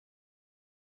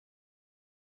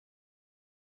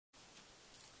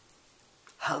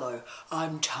Hello,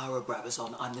 I'm Tara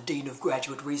Brabazon. I'm the Dean of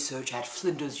Graduate Research at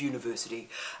Flinders University,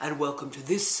 and welcome to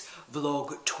this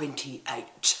vlog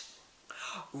 28,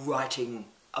 Writing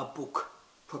a Book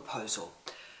Proposal.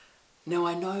 Now,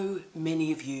 I know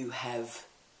many of you have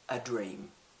a dream,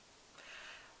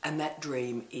 and that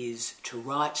dream is to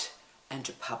write and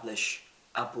to publish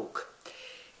a book.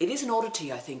 It is an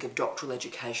oddity, I think, of doctoral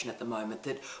education at the moment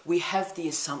that we have the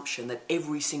assumption that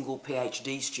every single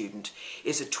PhD student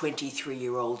is a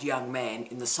 23-year-old young man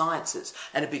in the sciences,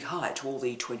 and a big hi to all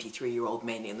the 23-year-old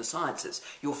men in the sciences.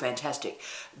 You're fantastic.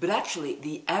 But actually,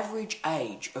 the average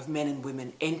age of men and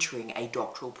women entering a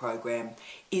doctoral program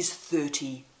is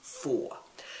 34.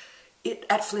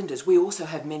 At Flinders, we also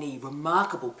have many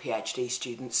remarkable PhD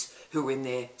students who are in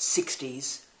their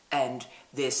 60s and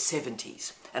their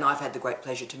 70s. And I've had the great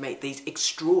pleasure to meet these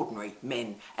extraordinary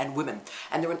men and women.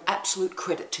 And they're an absolute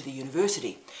credit to the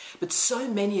university. But so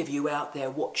many of you out there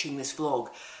watching this vlog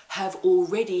have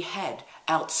already had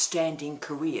outstanding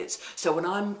careers. So when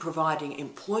I'm providing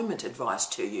employment advice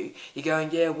to you, you're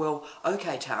going, yeah, well,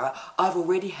 okay, Tara, I've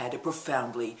already had a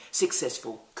profoundly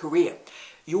successful career.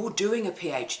 You're doing a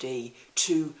PhD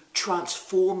to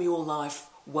transform your life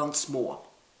once more,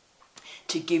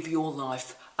 to give your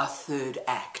life a third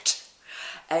act.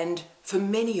 And for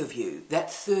many of you, that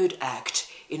third act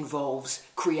involves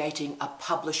creating a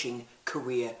publishing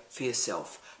career for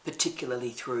yourself,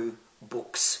 particularly through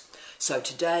books. So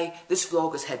today, this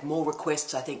vlog has had more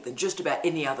requests, I think, than just about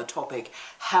any other topic: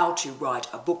 how to write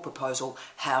a book proposal,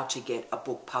 how to get a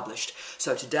book published.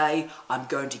 So today, I'm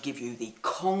going to give you the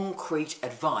concrete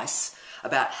advice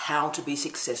about how to be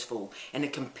successful in a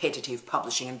competitive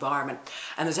publishing environment.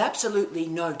 And there's absolutely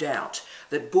no doubt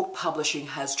that book publishing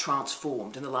has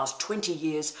transformed in the last 20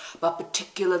 years, but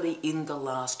particularly in the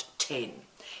last 10.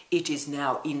 It is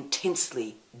now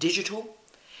intensely digital.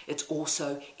 It's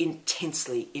also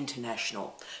intensely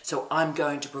international. So I'm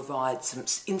going to provide some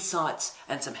insights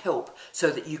and some help so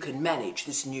that you can manage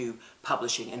this new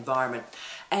publishing environment.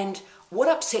 And what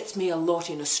upsets me a lot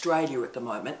in Australia at the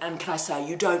moment, and can I say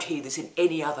you don't hear this in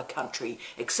any other country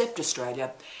except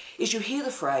Australia, is you hear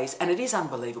the phrase, and it is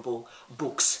unbelievable,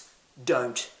 books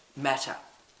don't matter.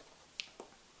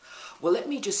 Well, let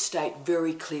me just state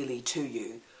very clearly to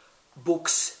you,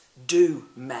 books do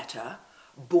matter.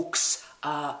 Books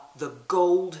are the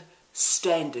gold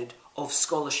standard of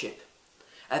scholarship.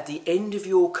 At the end of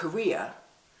your career,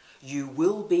 you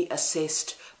will be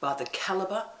assessed by the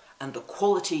calibre and the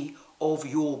quality of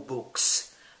your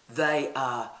books. They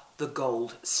are the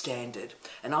gold standard.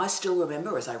 And I still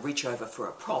remember, as I reach over for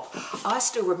a prop, I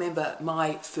still remember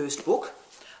my first book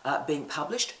being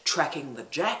published, Tracking the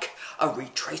Jack, a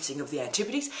retracing of the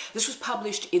Antipodes. This was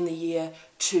published in the year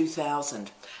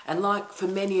 2000. And like for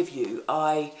many of you,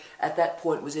 I, at that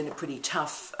point, was in a pretty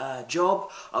tough job.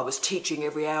 I was teaching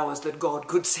every hours that God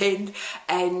could send,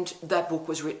 and that book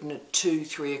was written at 2,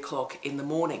 3 o'clock in the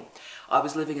morning. I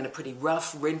was living in a pretty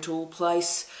rough rental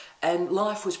place, and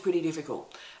life was pretty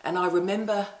difficult. And I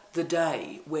remember the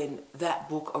day when that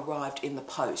book arrived in the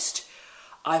post.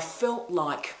 I felt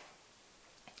like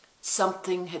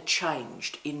something had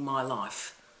changed in my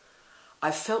life.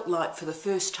 I felt like, for the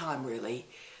first time really,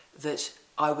 that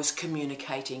I was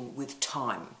communicating with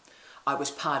time. I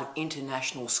was part of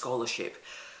international scholarship.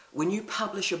 When you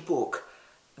publish a book,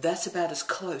 that's about as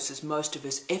close as most of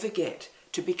us ever get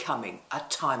to becoming a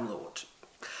Time Lord,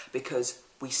 because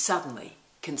we suddenly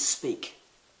can speak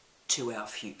to our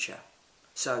future.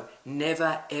 So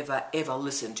never, ever, ever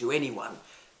listen to anyone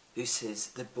who says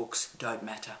that books don't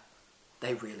matter.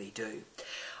 They really do.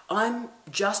 I'm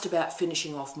just about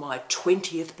finishing off my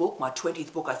 20th book. My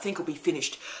 20th book, I think, will be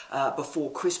finished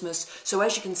before Christmas. So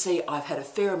as you can see, I've had a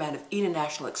fair amount of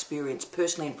international experience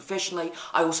personally and professionally.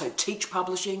 I also teach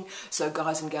publishing. So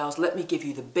guys and gals, let me give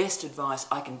you the best advice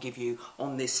I can give you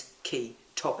on this key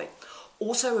topic.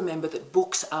 Also remember that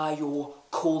books are your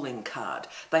calling card.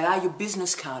 They are your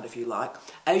business card, if you like.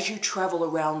 As you travel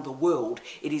around the world,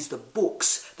 it is the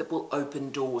books that will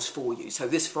open doors for you. So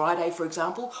this Friday, for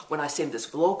example, when I send this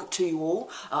vlog to you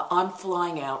all, I'm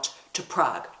flying out to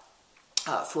Prague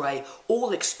for a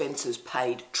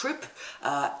all-expenses-paid trip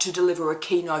to deliver a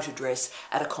keynote address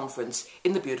at a conference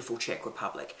in the beautiful Czech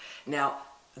Republic. Now,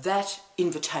 that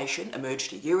invitation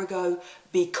emerged a year ago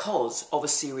because of a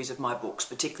series of my books,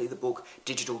 particularly the book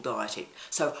Digital Dieting.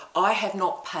 So I have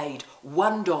not paid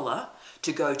 $1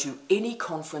 to go to any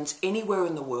conference anywhere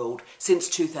in the world since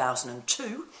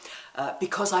 2002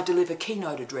 because I deliver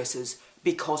keynote addresses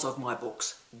because of my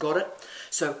books. Got it?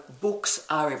 So books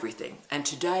are everything. And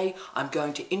today I'm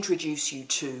going to introduce you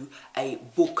to a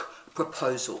book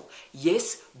proposal.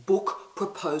 Yes, book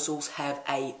proposals have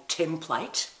a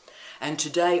template, and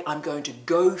today I'm going to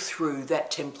go through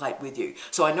that template with you.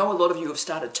 So I know a lot of you have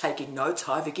started taking notes.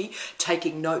 Hi Vicky,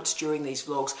 taking notes during these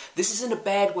vlogs. This isn't a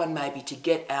bad one maybe to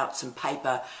get out some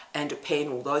paper and a pen,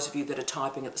 or those of you that are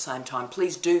typing at the same time,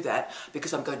 please do that,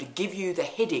 because I'm going to give you the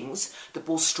headings that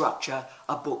will structure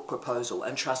a book proposal.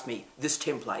 And trust me, this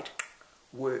template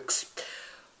works.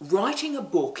 Writing a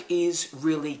book is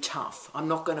really tough. I'm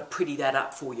not going to pretty that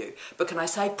up for you. But can I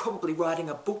say probably writing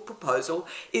a book proposal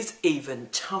is even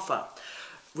tougher.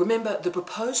 Remember, the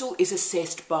proposal is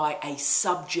assessed by a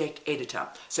subject editor.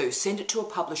 So you send it to a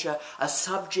publisher, a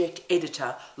subject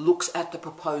editor looks at the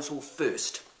proposal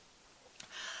first.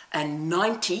 And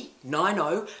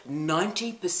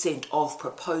 90% of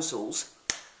proposals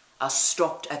are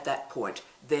stopped at that point.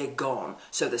 They're gone.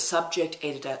 So the subject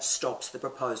editor stops the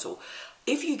proposal.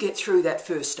 If you get through that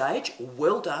first stage,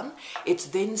 well done. It's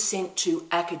then sent to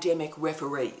academic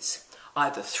referees.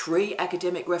 Either 3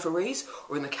 academic referees,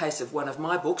 or in the case of one of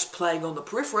my books, Playing on the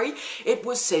Periphery, it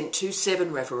was sent to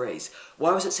 7 referees.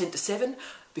 Why was it sent to 7?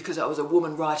 Because I was a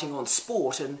woman writing on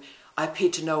sport and I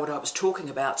appeared to know what I was talking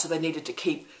about, so they needed to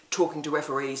keep talking to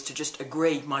referees to just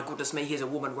agree, my goodness me, here's a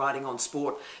woman writing on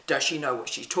sport, does she know what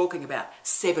she's talking about?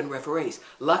 7 referees.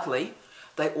 Luckily,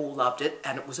 they all loved it,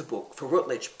 and it was a book for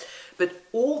Routledge. But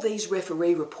all these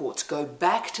referee reports go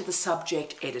back to the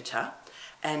subject editor,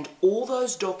 and all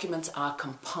those documents are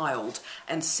compiled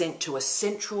and sent to a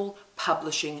central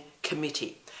publishing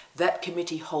committee. That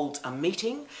committee holds a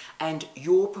meeting and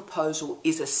your proposal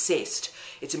is assessed.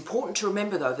 It's important to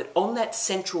remember though that on that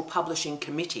central publishing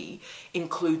committee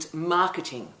includes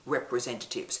marketing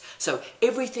representatives. So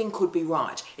everything could be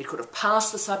right. It could have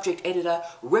passed the subject editor,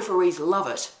 referees love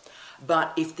it,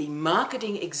 but if the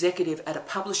marketing executive at a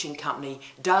publishing company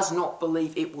does not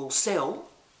believe it will sell,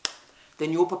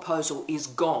 then your proposal is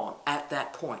gone at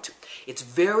that point. It's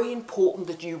very important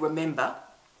that you remember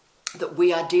that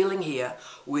we are dealing here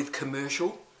with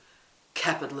commercial,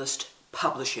 capitalist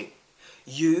publishing.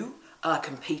 You are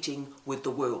competing with the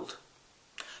world.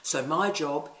 So my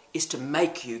job is to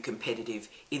make you competitive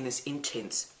in this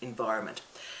intense environment.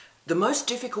 The most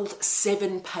difficult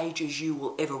 7 pages you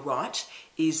will ever write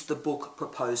is the book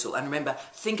proposal. And remember,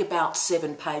 think about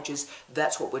 7 pages,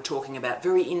 that's what we're talking about.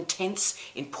 Very intense,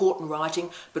 important writing,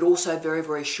 but also very,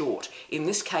 very short. In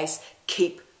this case,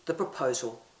 keep the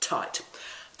proposal tight.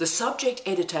 The subject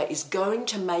editor is going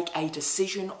to make a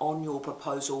decision on your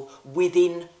proposal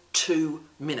within 2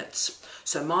 minutes.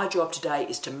 So my job today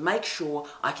is to make sure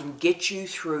I can get you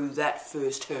through that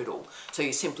first hurdle, so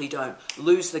you simply don't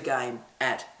lose the game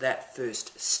at that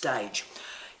first stage.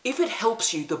 If it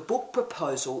helps you, the book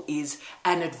proposal is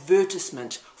an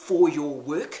advertisement for your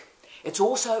work. It's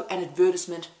also an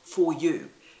advertisement for you.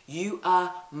 You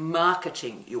are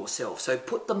marketing yourself, so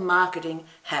put the marketing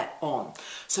hat on.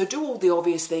 So do all the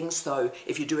obvious things though.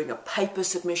 If you're doing a paper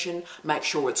submission, make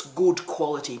sure it's good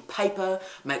quality paper,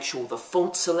 make sure the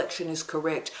font selection is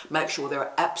correct, make sure there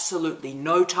are absolutely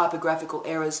no typographical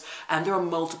errors, and there are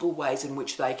multiple ways in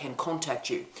which they can contact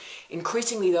you.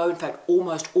 Increasingly though, in fact,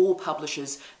 almost all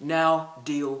publishers now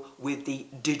deal with the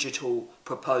digital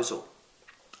proposal.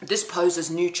 This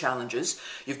poses new challenges.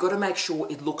 You've got to make sure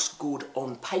it looks good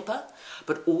on paper,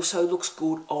 but also looks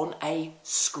good on a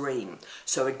screen.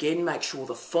 So again, make sure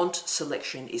the font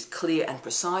selection is clear and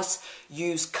precise.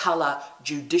 Use colour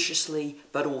judiciously,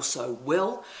 but also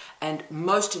well. And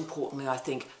most importantly, I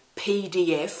think,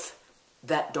 PDF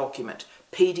that document.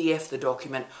 PDF the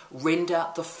document, render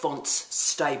the fonts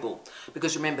stable.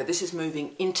 Because remember, this is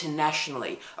moving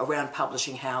internationally around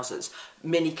publishing houses.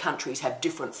 Many countries have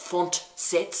different font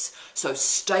sets, so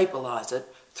stabilise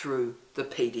it through the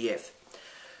PDF.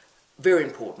 Very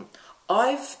important.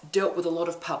 I've dealt with a lot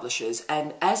of publishers,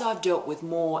 and as I've dealt with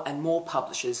more and more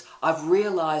publishers, I've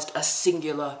realised a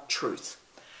singular truth.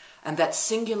 And that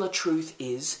singular truth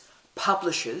is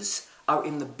publishers are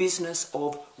in the business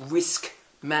of risk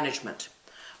management.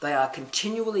 They are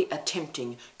continually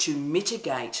attempting to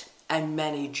mitigate and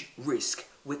manage risk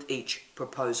with each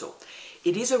proposal.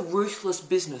 It is a ruthless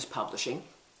business, publishing,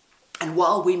 and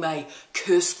while we may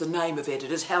curse the name of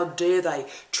editors, how dare they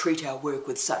treat our work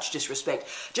with such disrespect,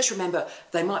 just remember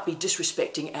they might be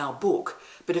disrespecting our book,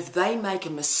 but if they make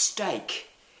a mistake,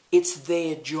 it's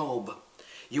their job.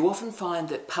 You often find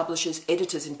that publishers,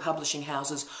 editors in publishing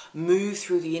houses move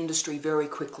through the industry very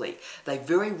quickly. They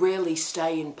very rarely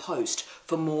stay in post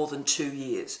for more than 2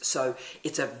 years. So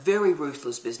it's a very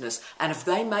ruthless business. And if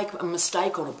they make a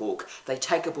mistake on a book, they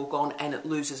take a book on and it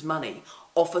loses money,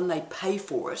 often they pay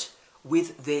for it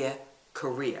with their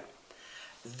career.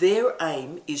 Their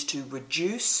aim is to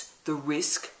reduce the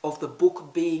risk of the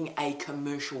book being a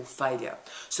commercial failure.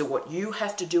 So what you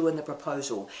have to do in the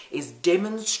proposal is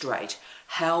demonstrate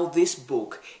how this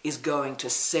book is going to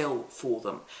sell for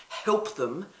them. Help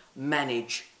them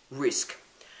manage risk.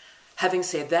 Having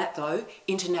said that though,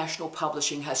 international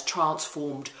publishing has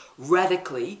transformed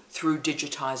radically through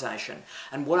digitisation.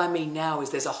 And what I mean now is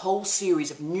there's a whole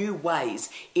series of new ways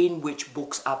in which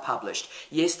books are published.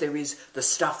 Yes, there is the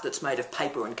stuff that's made of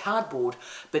paper and cardboard,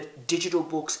 but digital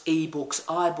books, e-books,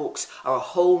 iBooks are a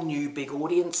whole new big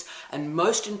audience. And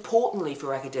most importantly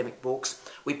for academic books,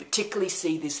 we particularly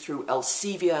see this through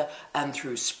Elsevier and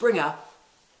through Springer.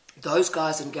 Those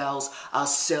guys and gals are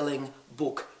selling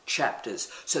book chapters.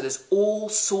 So there's all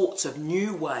sorts of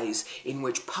new ways in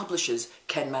which publishers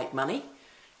can make money,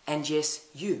 and yes,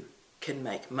 you can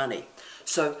make money.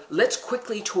 So let's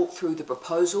quickly talk through the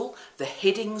proposal, the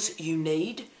headings you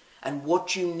need, and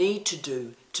what you need to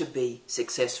do to be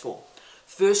successful.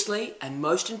 Firstly, and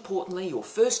most importantly, your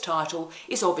first title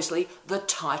is obviously the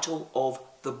title of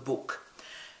the book.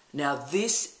 Now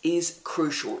this is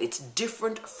crucial. It's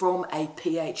different from a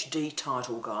PhD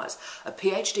title, guys. A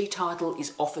PhD title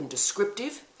is often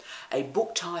descriptive. A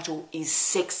book title is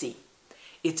sexy.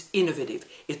 It's innovative.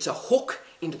 It's a hook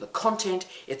into the content.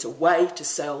 It's a way to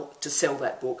sell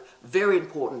that book. Very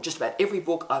important. Just about every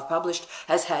book I've published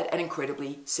has had an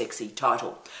incredibly sexy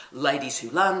title. Ladies Who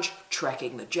Lunge,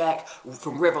 Tracking the Jack,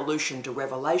 From Revolution to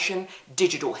Revelation,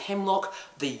 Digital Hemlock,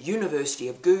 The University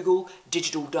of Google,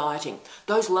 Digital Dieting.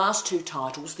 Those last two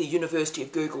titles, The University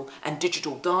of Google and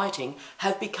Digital Dieting,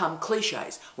 have become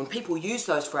cliches. When people use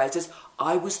those phrases,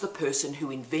 I was the person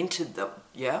who invented them,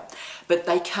 yeah? But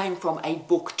they came from a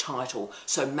book title,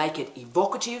 so make it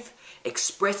evocative,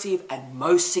 expressive, and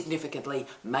most significantly,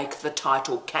 make the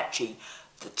title catchy.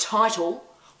 The title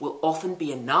will often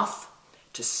be enough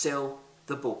to sell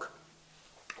the book.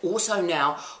 Also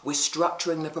now, we're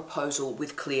structuring the proposal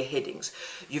with clear headings.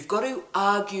 You've got to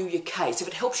argue your case. If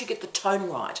it helps you get the tone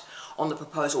right on the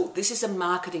proposal, this is a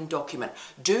marketing document.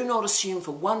 Do not assume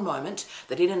for one moment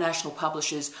that international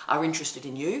publishers are interested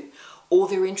in you or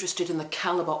they're interested in the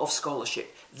calibre of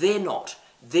scholarship. They're not.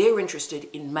 They're interested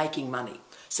in making money.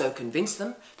 So convince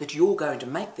them that you're going to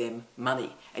make them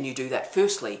money. And you do that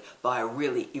firstly by a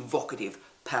really evocative,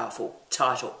 powerful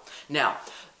title. Now,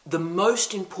 the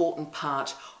most important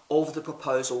part of the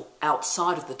proposal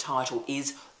outside of the title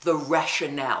is the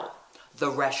rationale. The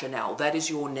rationale. That is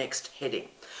your next heading.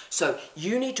 So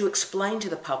you need to explain to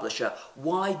the publisher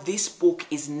why this book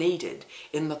is needed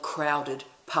in the crowded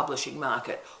publishing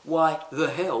market. Why the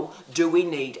hell do we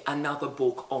need another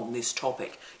book on this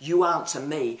topic? You answer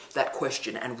me that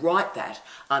question and write that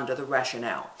under the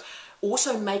rationale.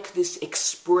 Also make this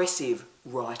expressive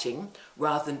writing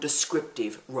rather than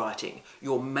descriptive writing.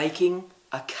 You're making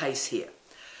a case here.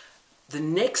 The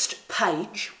next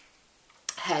page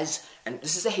has, and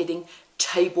this is a heading,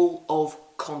 Table of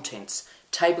Contents.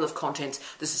 Table of Contents.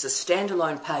 This is a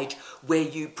standalone page where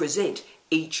you present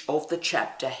each of the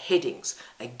chapter headings.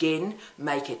 Again,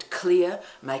 make it clear,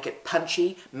 make it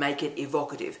punchy, make it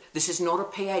evocative. This is not a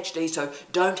PhD, so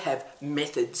don't have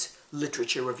methods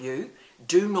literature review.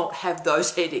 Do not have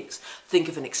those headings. Think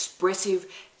of an expressive,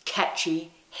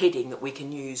 catchy heading that we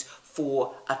can use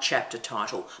for a chapter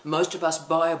title. Most of us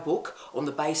buy a book on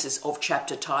the basis of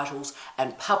chapter titles,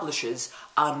 and publishers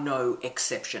are no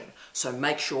exception. So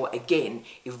make sure, again,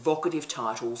 evocative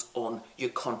titles on your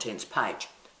contents page.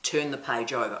 Turn the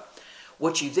page over.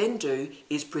 What you then do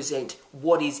is present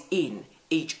what is in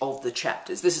each of the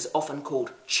chapters. This is often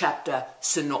called chapter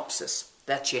synopsis.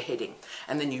 That's your heading.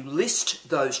 And then you list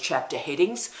those chapter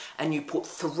headings and you put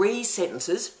three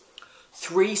sentences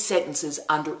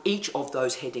under each of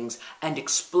those headings and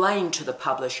explain to the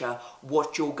publisher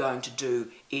what you're going to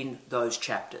do in those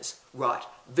chapters. Right,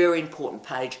 very important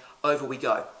page. Over we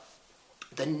go.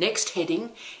 The next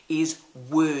heading is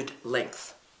word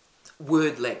length.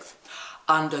 Word length.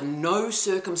 Under no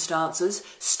circumstances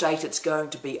state it's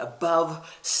going to be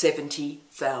above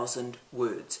 70,000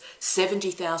 words.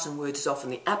 70,000 words is often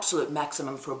the absolute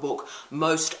maximum for a book.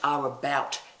 Most are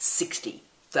about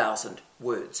 60,000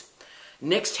 words.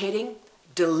 Next heading,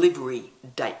 delivery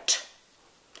date.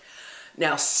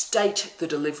 Now state the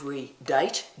delivery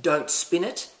date. Don't spin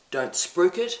it. Don't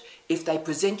spruik it. If they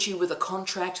present you with a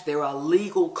contract, there are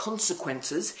legal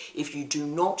consequences if you do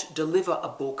not deliver a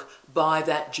book by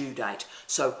that due date.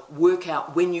 So work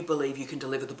out when you believe you can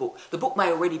deliver the book. The book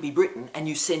may already be written and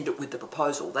you send it with the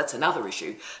proposal. That's another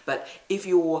issue. But if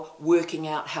you're working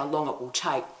out how long it will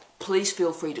take, please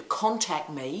feel free to contact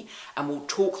me and we'll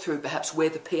talk through perhaps where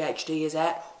the PhD is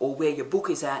at or where your book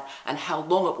is at and how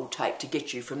long it will take to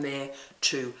get you from there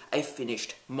to a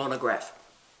finished monograph.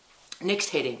 Next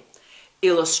heading,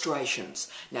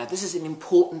 illustrations. Now this is an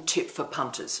important tip for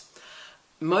punters.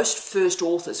 Most first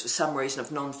authors, for some reason,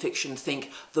 of non-fiction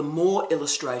think the more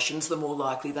illustrations, the more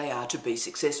likely they are to be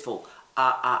successful.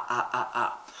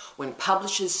 When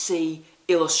publishers see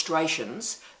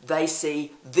illustrations, they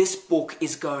see this book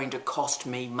is going to cost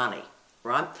me money,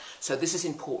 right? So this is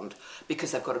important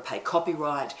because they've got to pay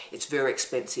copyright, it's very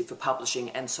expensive for publishing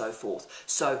and so forth.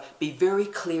 So be very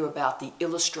clear about the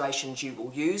illustrations you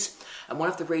will use. And one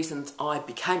of the reasons I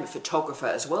became a photographer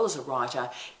as well as a writer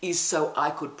is so I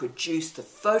could produce the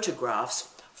photographs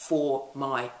for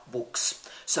my books.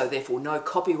 So therefore no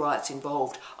copyrights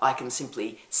involved. I can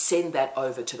simply send that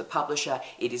over to the publisher.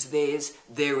 It is theirs.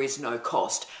 There is no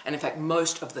cost. And in fact,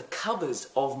 most of the covers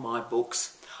of my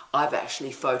books I've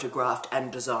actually photographed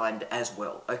and designed as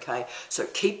well, okay? So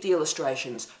keep the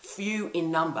illustrations few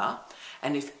in number,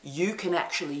 and if you can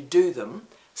actually do them,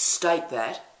 state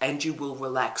that, and you will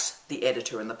relax the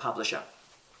editor and the publisher.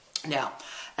 Now,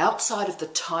 outside of the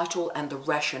title and the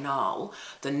rationale,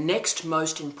 the next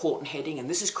most important heading, and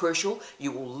this is crucial,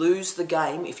 you will lose the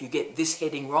game if you get this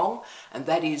heading wrong, and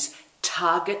that is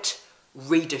target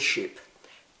readership.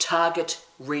 Target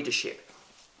readership.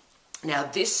 Now,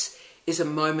 this is a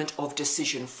moment of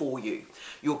decision for you.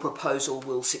 Your proposal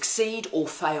will succeed or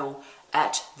fail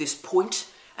at this point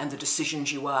and the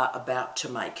decisions you are about to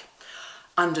make.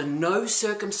 Under no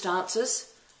circumstances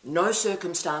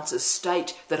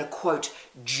state that a, quote,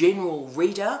 general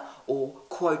reader or,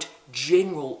 quote,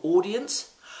 general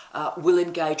audience will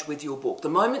engage with your book. The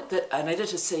moment that an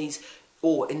editor sees,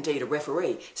 or indeed a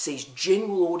referee, sees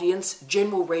general audience,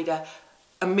 general reader,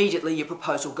 immediately your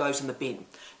proposal goes in the bin.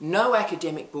 No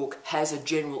academic book has a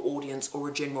general audience or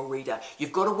a general reader.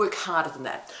 You've got to work harder than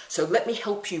that. So let me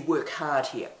help you work hard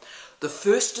here. The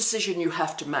first decision you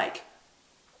have to make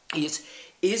is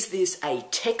this a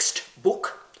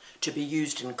textbook to be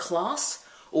used in class,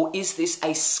 or is this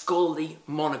a scholarly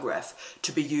monograph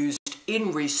to be used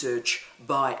in research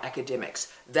by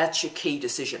academics? That's your key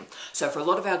decision. So for a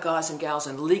lot of our guys and gals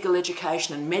in legal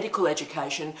education and medical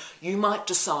education, you might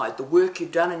decide the work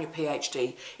you've done in your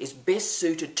PhD is best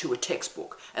suited to a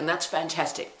textbook, and that's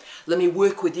fantastic. Let me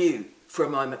work with you for a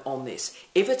moment on this.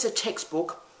 If it's a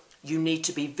textbook, you need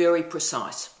to be very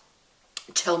precise.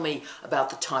 Tell me about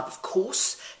the type of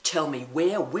course, tell me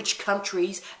where, which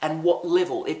countries, and what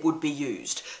level it would be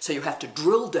used. So you have to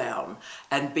drill down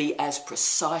and be as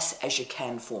precise as you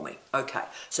can for me. Okay,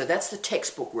 so that's the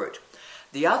textbook route.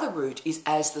 The other route is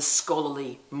as the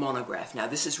scholarly monograph. Now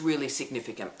this is really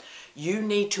significant. You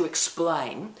need to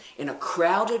explain in a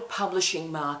crowded publishing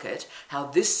market how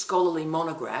this scholarly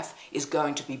monograph is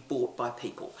going to be bought by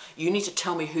people. You need to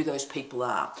tell me who those people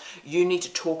are. You need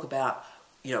to talk about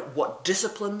what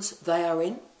disciplines they are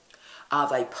in. Are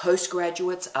they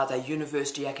postgraduates? Are they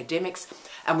university academics?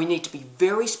 And we need to be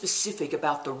very specific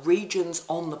about the regions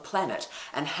on the planet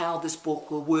and how this book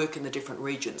will work in the different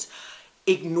regions.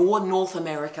 Ignore North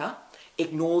America,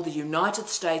 ignore the United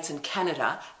States and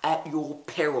Canada at your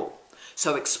peril.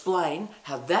 So explain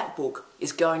how that book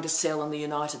is going to sell in the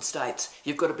United States.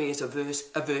 You've got to be as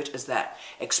overt as that.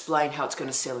 Explain how it's going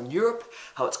to sell in Europe,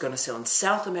 how it's going to sell in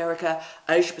South America,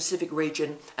 Asia Pacific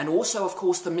region, and also, of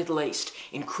course, the Middle East.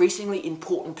 Increasingly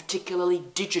important, particularly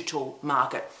digital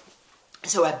market.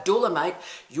 So Abdullah, mate,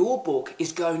 your book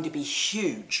is going to be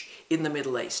huge in the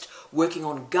Middle East. Working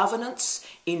on governance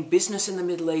in business in the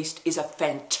Middle East is a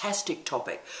fantastic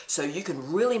topic. So you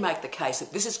can really make the case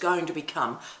that this is going to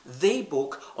become the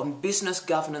book on business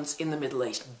governance in the Middle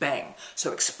East. Bang.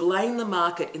 So explain the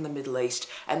market in the Middle East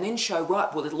and then show,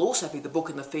 right, well, it'll also be the book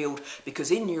in the field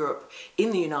because in Europe,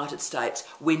 in the United States,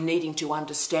 we're needing to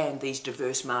understand these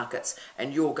diverse markets,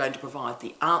 and you're going to provide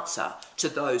the answer to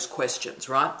those questions,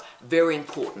 right? Very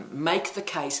important. Make the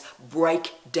case,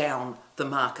 break down the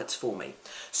markets for me.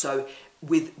 So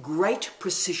with great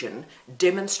precision,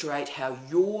 demonstrate how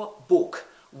your book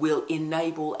will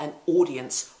enable an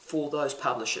audience for those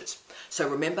publishers. So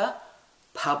remember,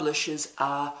 publishers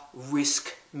are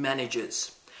risk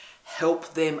managers.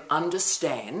 Help them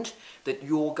understand that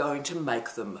you're going to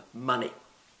make them money.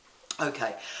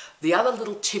 Okay, the other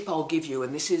little tip I'll give you,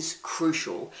 and this is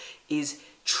crucial, is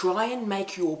try and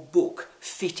make your book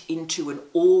fit into an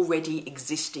already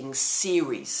existing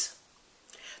series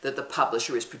that the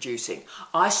publisher is producing.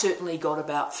 I certainly got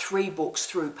about 3 books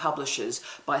through publishers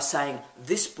by saying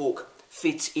this book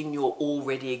fits in your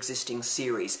already existing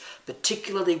series.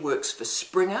 Particularly works for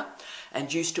Springer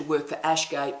and used to work for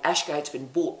Ashgate. Ashgate's been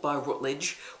bought by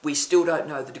Routledge. We still don't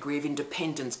know the degree of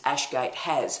independence Ashgate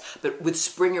has, but with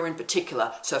Springer in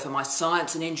particular, so for my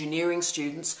science and engineering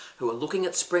students who are looking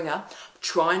at Springer,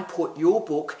 try and put your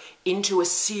book into a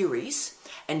series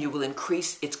and you will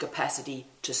increase its capacity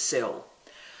to sell.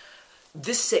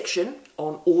 This section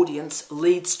on audience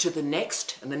leads to the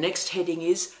next, and the next heading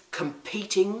is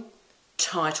competing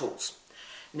titles.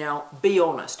 Now, be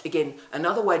honest. Again,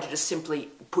 another way to just simply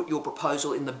put your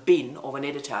proposal in the bin of an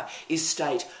editor is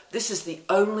state, this is the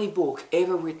only book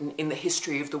ever written in the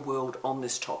history of the world on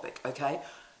this topic, okay?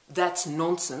 That's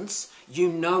nonsense. You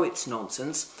know it's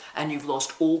nonsense, and you've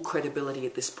lost all credibility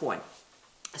at this point.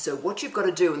 So what you've got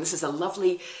to do, and this is a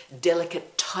lovely,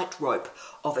 delicate tightrope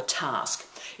of a task,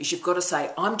 is you've got to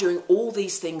say, I'm doing all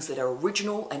these things that are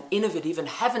original and innovative and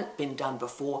haven't been done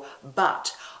before,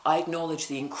 but I acknowledge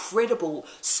the incredible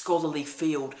scholarly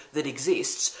field that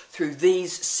exists through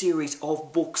these series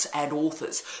of books and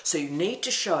authors. So you need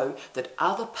to show that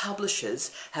other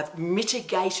publishers have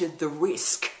mitigated the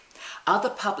risk. Other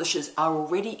publishers are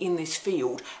already in this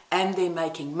field and they're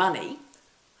making money.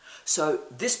 So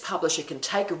this publisher can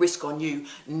take a risk on you,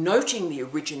 noting the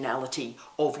originality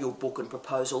of your book and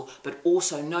proposal, but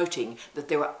also noting that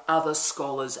there are other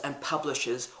scholars and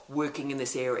publishers working in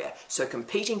this area. So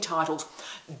competing titles,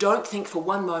 don't think for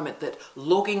one moment that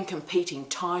logging competing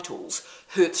titles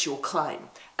hurts your claim.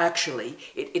 Actually,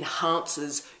 it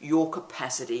enhances your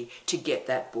capacity to get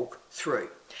that book through.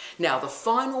 Now, the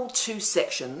final two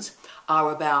sections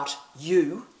are about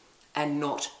you and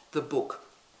not the book.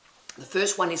 The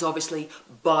first one is obviously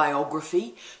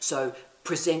biography, so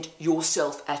present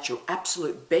yourself at your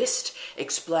absolute best,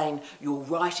 explain your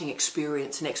writing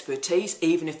experience and expertise,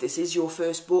 even if this is your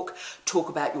first book, talk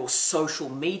about your social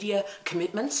media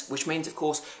commitments, which means, of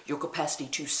course, your capacity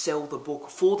to sell the book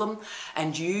for them,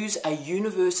 and use a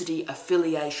university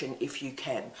affiliation if you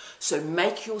can. So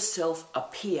make yourself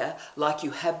appear like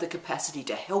you have the capacity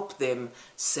to help them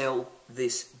sell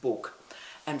this book.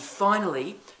 And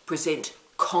finally, present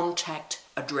contact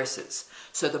addresses.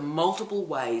 So the multiple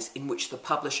ways in which the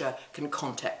publisher can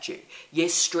contact you.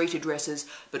 Yes, street addresses,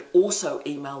 but also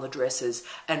email addresses.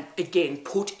 And again,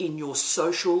 put in your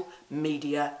social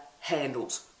media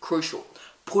handles. Crucial.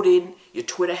 Put in your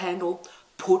Twitter handle,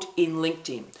 put in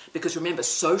LinkedIn. Because remember,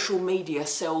 social media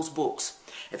sells books.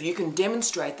 If you can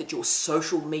demonstrate that you're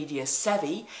social media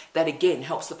savvy, that again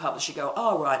helps the publisher go,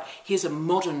 oh, right, here's a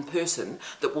modern person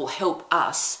that will help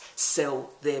us sell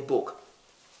their book.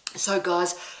 So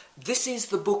guys, this is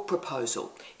the book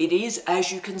proposal. It is,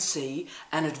 as you can see,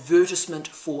 an advertisement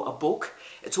for a book.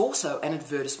 It's also an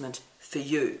advertisement for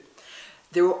you.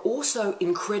 There are also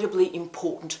incredibly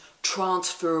important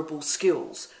transferable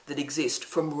skills that exist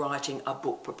from writing a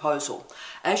book proposal.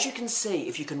 As you can see,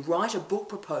 if you can write a book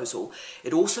proposal,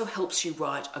 it also helps you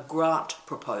write a grant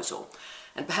proposal.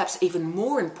 And perhaps even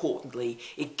more importantly,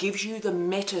 it gives you the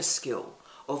meta skill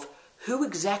of who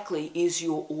exactly is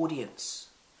your audience.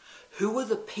 Who are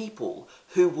the people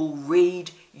who will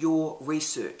read your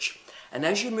research? And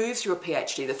as you move through a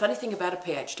PhD, the funny thing about a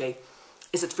PhD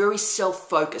is it's very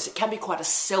self-focused. It can be quite a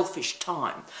selfish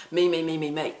time. Me, me, me, me,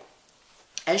 me.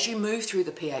 As you move through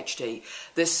the PhD,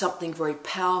 there's something very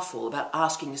powerful about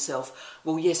asking yourself,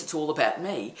 well, yes, it's all about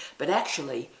me, but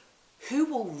actually, who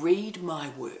will read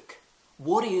my work?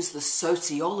 What is the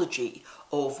sociology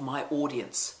of my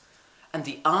audience? And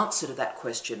the answer to that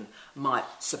question might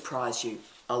surprise you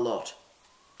a lot.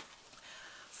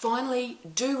 Finally,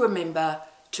 do remember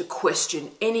to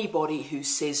question anybody who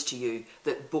says to you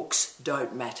that books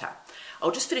don't matter.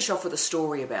 I'll just finish off with a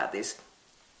story about this.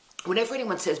 Whenever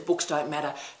anyone says books don't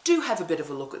matter, do have a bit of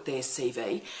a look at their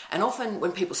CV. And often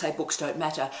when people say books don't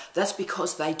matter, that's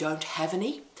because they don't have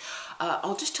any.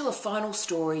 I'll just tell a final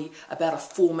story about a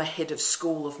former head of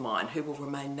school of mine who will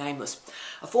remain nameless.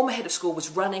 A former head of school was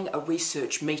running a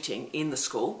research meeting in the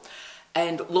school,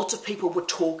 and lots of people were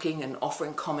talking and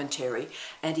offering commentary,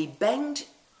 and he banged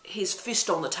his fist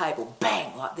on the table,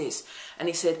 bang, like this, and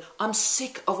he said, I'm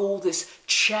sick of all this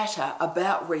chatter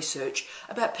about research,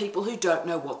 about people who don't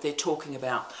know what they're talking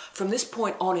about. From this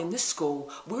point on in this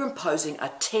school, we're imposing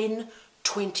a 10,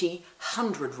 20,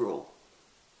 100 rule.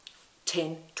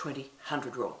 10, 20,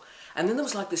 100 rule. And then there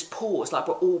was like this pause, like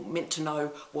we're all meant to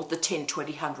know what the 10,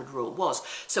 20, 100 rule was.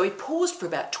 So he paused for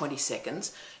about 20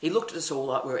 seconds. He looked at us all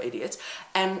like we were idiots.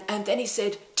 And then he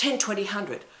said, 10, 20,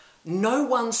 100. No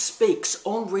one speaks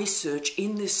on research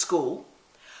in this school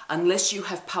unless you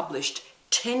have published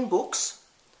 10 books,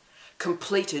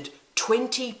 completed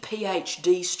 20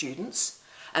 PhD students,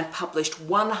 and published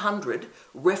 100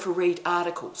 refereed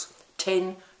articles.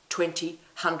 10, 20,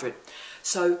 100.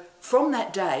 So from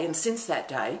that day and since that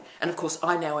day, and of course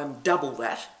I now am double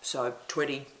that, so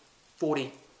 20,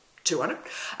 40, 200.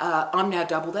 I'm now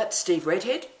double that. Steve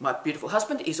Redhead, my beautiful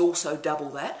husband, is also double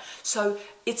that. So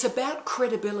it's about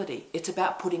credibility. It's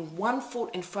about putting one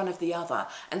foot in front of the other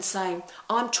and saying,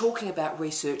 I'm talking about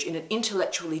research in an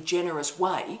intellectually generous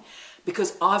way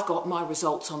because I've got my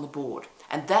results on the board.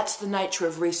 And that's the nature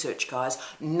of research, guys.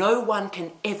 No one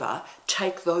can ever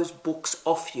take those books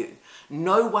off you.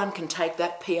 No one can take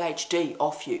that PhD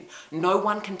off you. No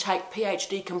one can take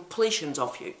PhD completions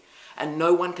off you. And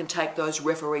no one can take those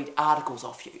refereed articles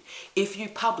off you. If you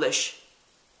publish,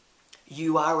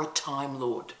 you are a Time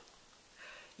Lord.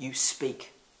 You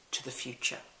speak to the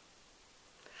future.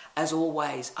 As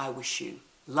always, I wish you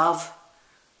love,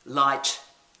 light,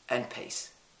 and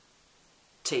peace.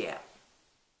 Tea out.